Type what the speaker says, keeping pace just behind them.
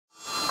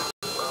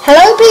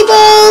Hello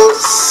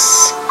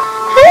peoples!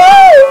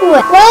 Hello!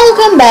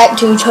 Welcome back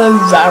to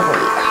Terraria.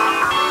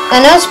 I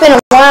know it's been a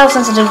while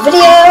since I did a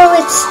video.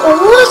 It's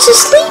lots of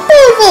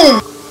sleepovers.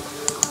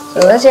 So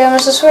let's see how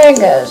Mr.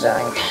 Swagger is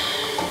doing.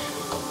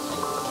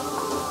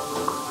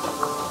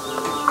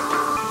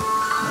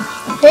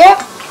 Yep.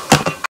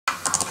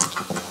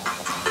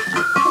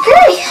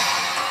 Okay.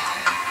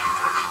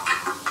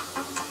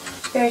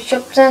 Let's go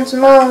present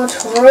some more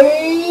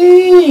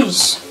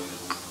trees.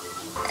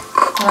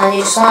 I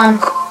need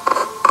slime.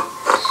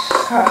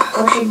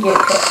 We should get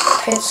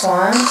pit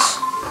slimes.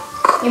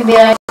 You'd be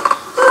like,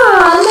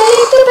 oh,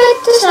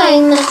 make the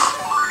slime.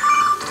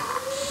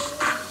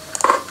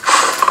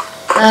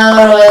 No,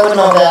 I would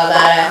not build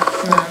that.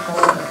 No, I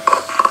wouldn't.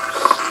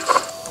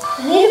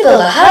 I need to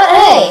build a hut,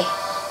 hey.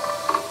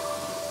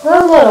 I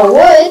have a lot of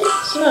wood.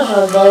 So I'm not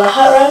going to build a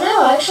hut right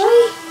now,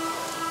 actually.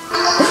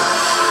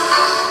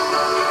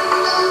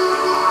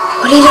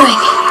 What are you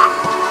doing?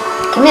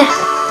 Come here.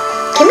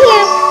 Come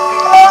here.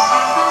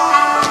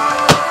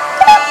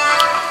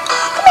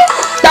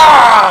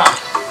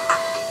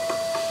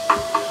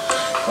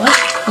 What?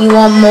 You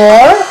want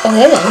more?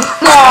 Okay then.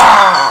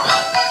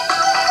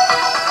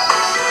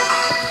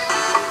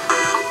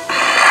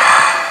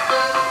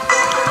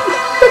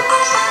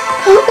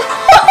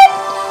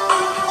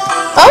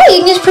 Oh, you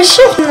can just push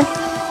shift.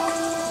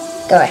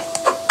 Go away.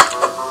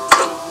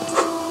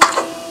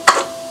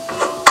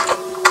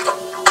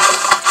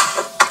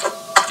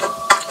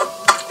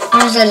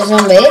 There's that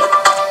zombie.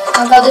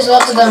 Oh god, there's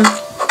lots of them.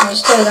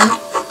 There's two of them.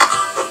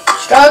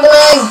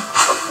 Struggling!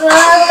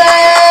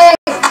 Struggling!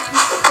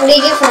 What do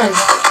you get from him?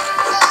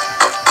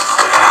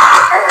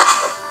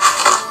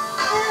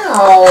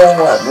 Oh,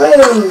 rude.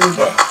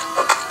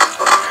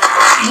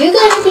 You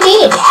guys should be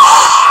dead.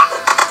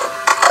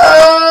 Oh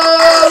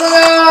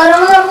my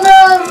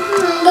god,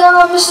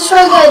 no, Mr.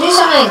 Swagger, do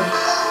something.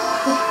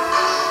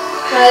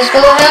 Let's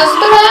go house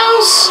to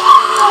house.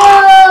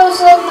 Oh,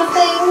 so many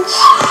things.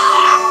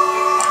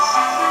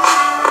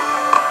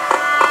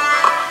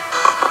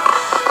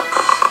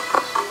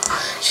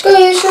 Screw.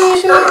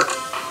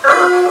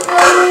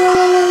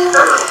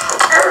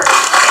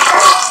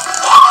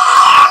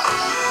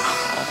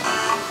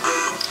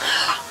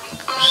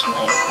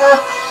 I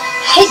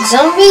hate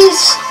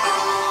zombies.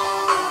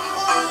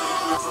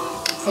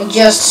 They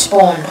just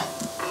spawned.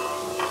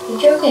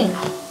 You're joking.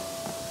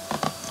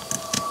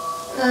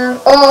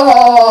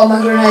 Oh, my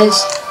grenades.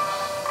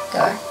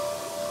 Go.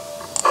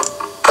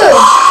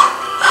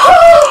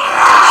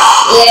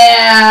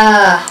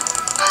 Yeah.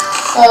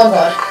 Oh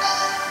god.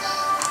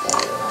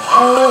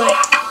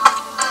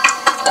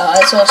 Oh,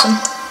 that's awesome.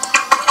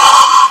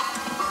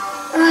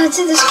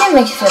 Dude, this game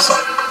makes you feel so...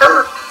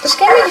 This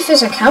game makes you feel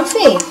so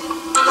comfy.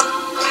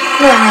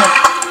 No.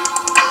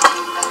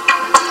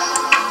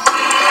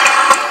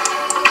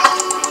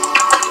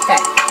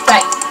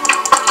 Right.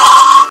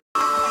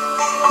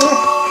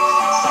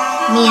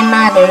 Me and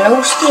my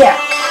glow stick.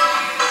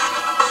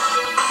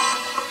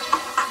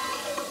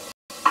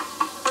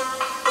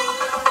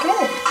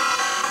 Good.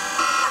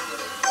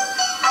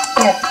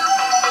 Yeah.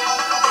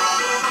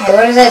 Okay,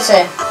 what does that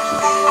say?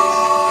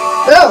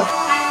 Go!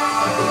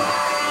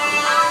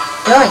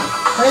 Going.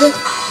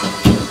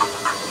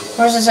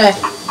 What does it say?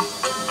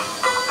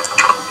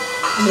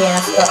 Yeah, I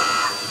forgot.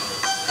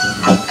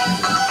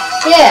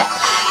 Yeah.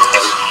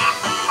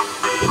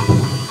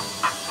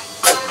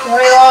 What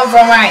do you want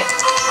from me?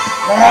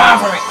 What do you want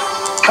from me?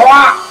 Come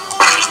on!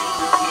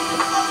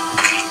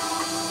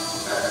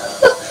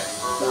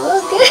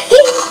 Okay.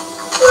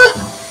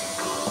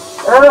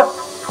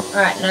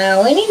 Alright, now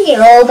we need to get...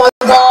 Oh my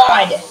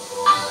god!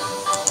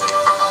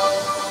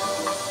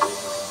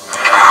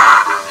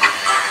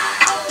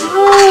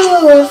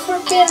 Oh,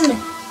 freaking...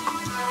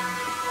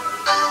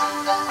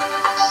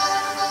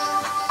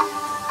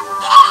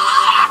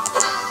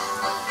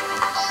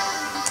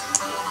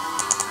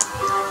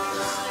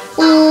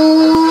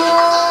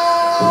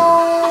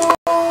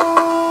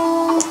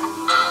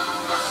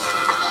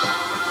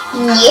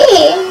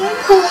 Yeah.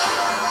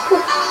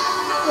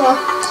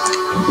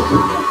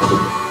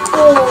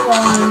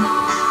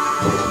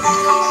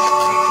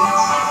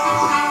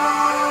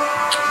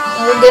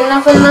 Are we good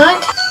enough for the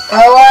night? Go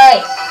away.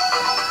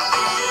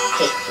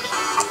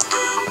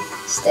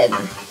 Stab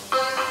him.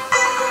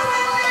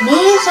 Come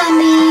here,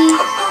 zombie.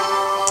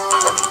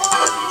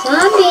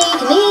 Zombie,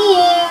 come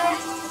here.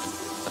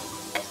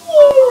 Come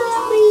here,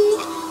 zombie.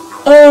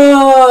 Oh,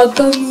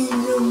 come here,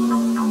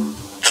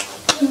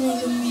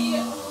 zombie.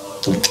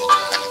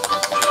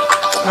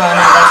 Oh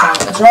no,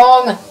 that's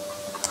wrong.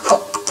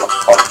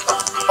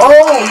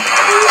 Oh.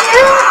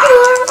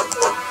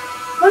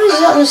 What is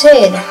that on his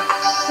head?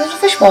 There's a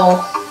fishbowl.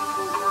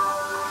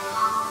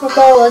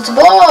 Oh, it's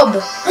Bob.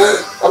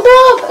 Oh,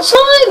 Bob,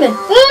 slime.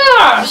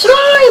 Ah,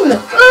 slime.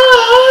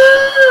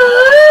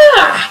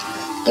 Ah.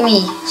 Give me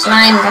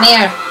slime. Come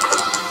here.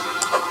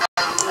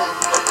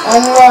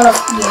 I'm gonna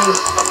you.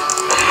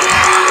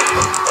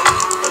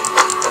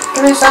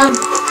 Come here, slime.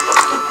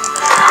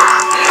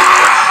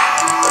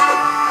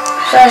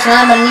 Sorry,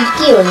 slime, but I need to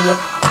kill you.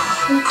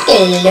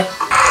 Kill you.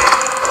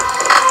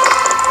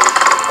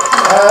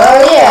 Oh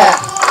yeah.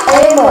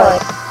 Hey boy.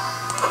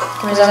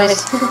 Come on,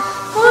 zombies.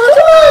 Oh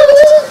come on,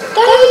 this is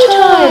daddy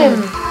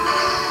time.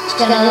 It's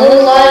getting a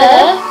little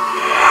lighter.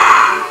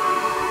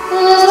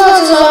 And there's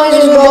lots of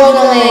zombies with balls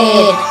on their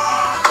head.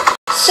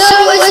 So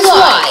it's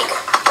like,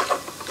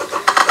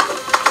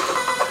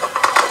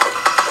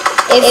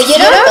 if you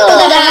don't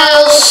build a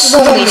house,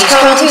 zombies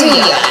come to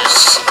your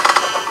house.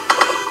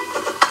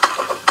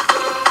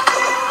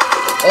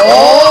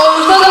 Oh,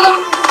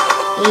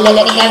 let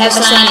me have the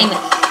slime.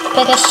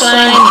 Pick a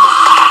slime.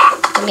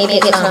 Or maybe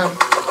it gets on.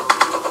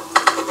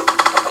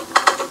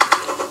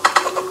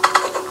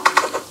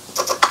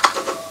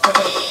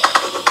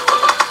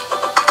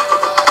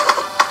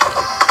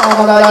 Oh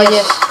my god,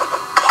 yes.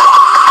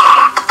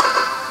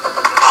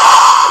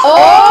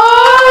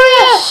 Oh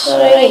yes!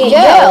 There you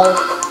go.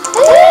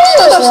 There's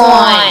the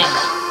slime.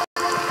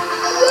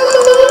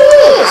 Look at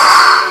this.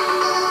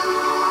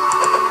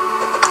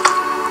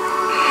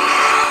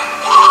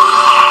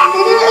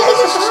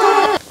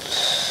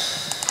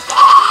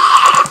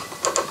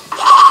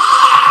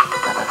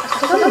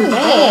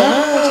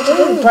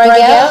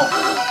 Break out.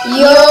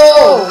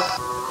 Yo!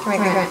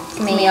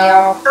 Come here,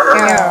 y'all.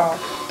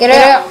 Get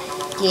out.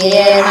 Get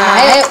in my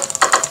head.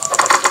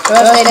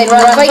 Trust me,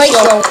 run a face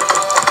show.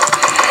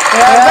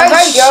 Run a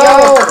face show.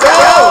 Go!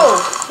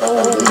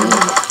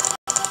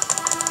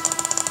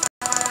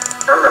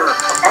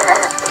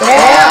 Get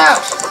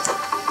out.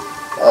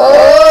 Oh!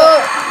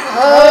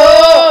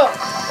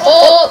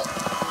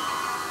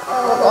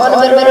 On a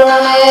bit of my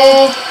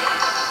way.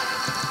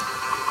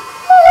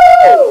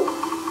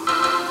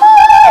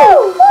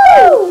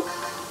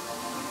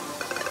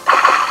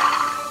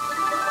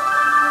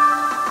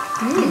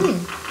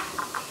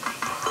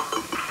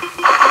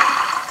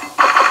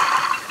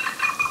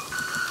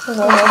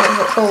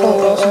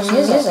 Cool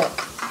music.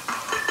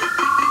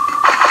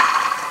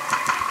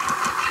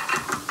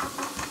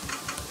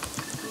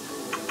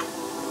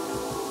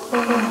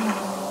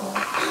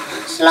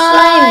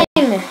 Slime!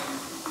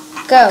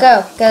 Go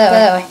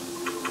that way.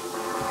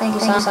 Thank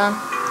you, son.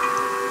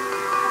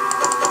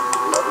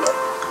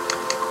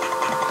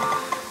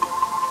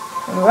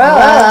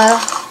 Umbrella.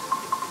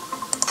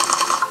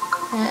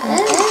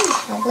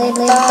 Leave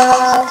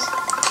box.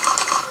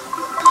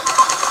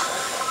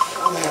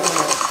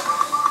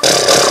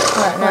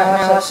 Alright,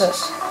 now what's this?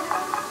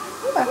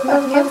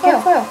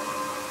 Campfire.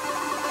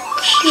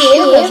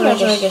 Cute. Let's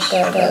just go.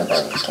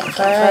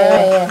 Campfire,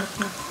 yeah.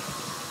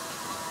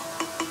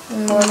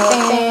 More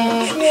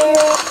bench.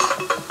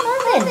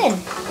 Then.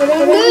 We're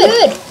doing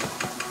good.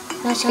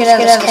 Let's get out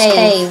of this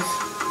cave.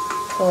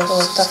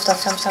 Before stuff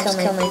comes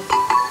kill me.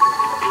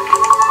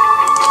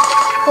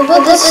 We'll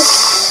put this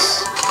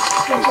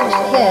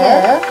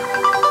here.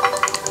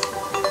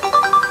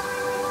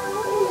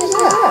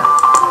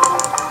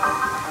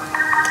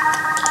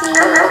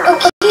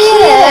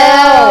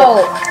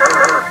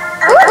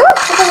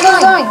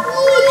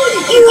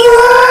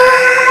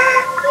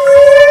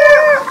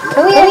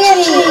 Can we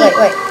actually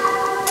wait.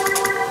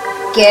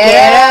 Get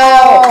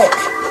out!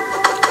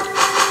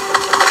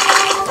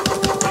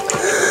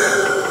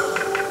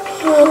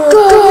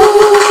 Go!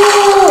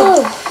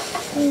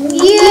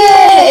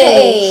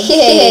 Yay!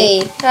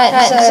 Right,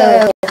 so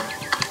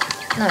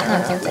no,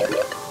 something.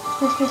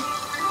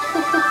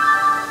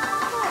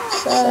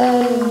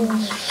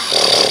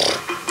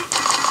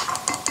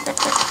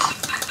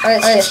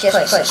 Let's just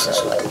place this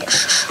way.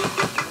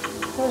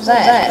 What was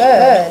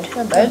that?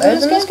 Bird.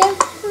 Birds in this game?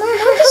 No,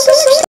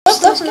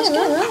 stuff's in this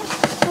game, right?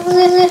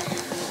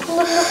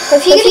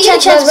 If you get a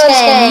chance to play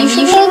this game, you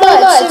should really buy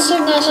it. It's so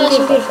nice and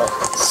beautiful.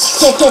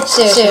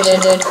 Seriously,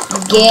 dude.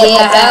 Get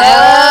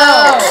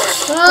out!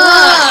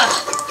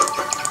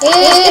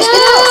 Yes, get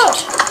out!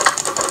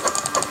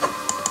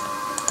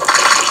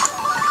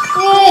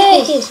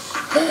 Yes!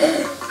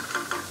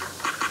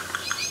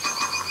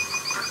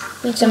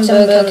 Need some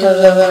burger because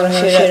I'm going to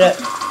shoot it.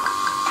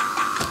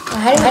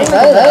 How do you make a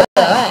burger?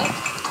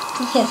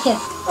 Yeah.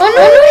 Oh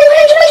no, you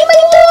have to make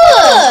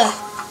more!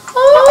 Oh,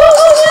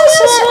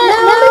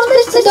 now let's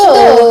make the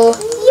door.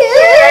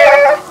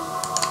 Yeah!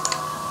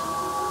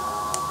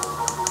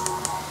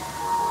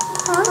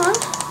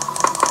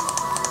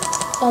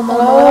 Oh my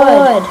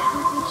god.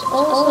 That's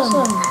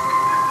awesome.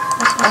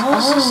 That's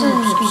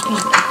awesome. Excuse me.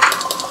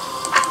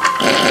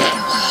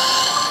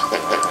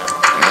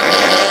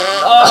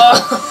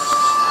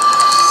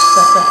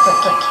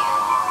 Quick.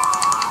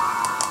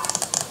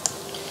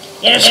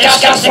 You're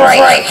disgusting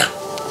freak!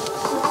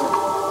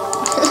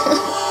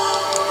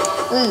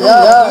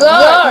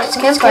 It's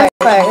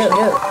campfire.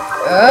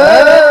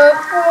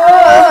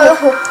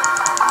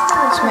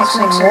 Let's make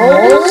some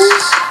walls.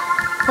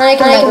 I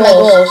can make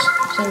walls.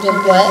 Seems a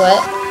bit wet.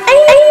 Hey,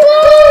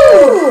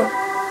 whoa!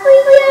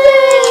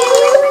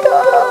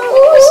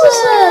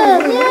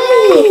 Awesome!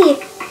 Yay!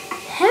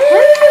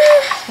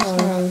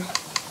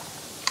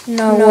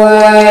 No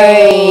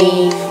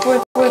way!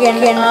 We're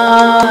getting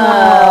awesome!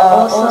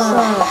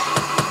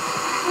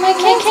 My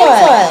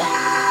campfire!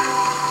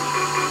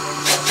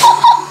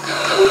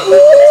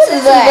 What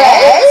is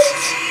that?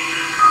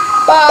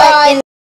 Bye,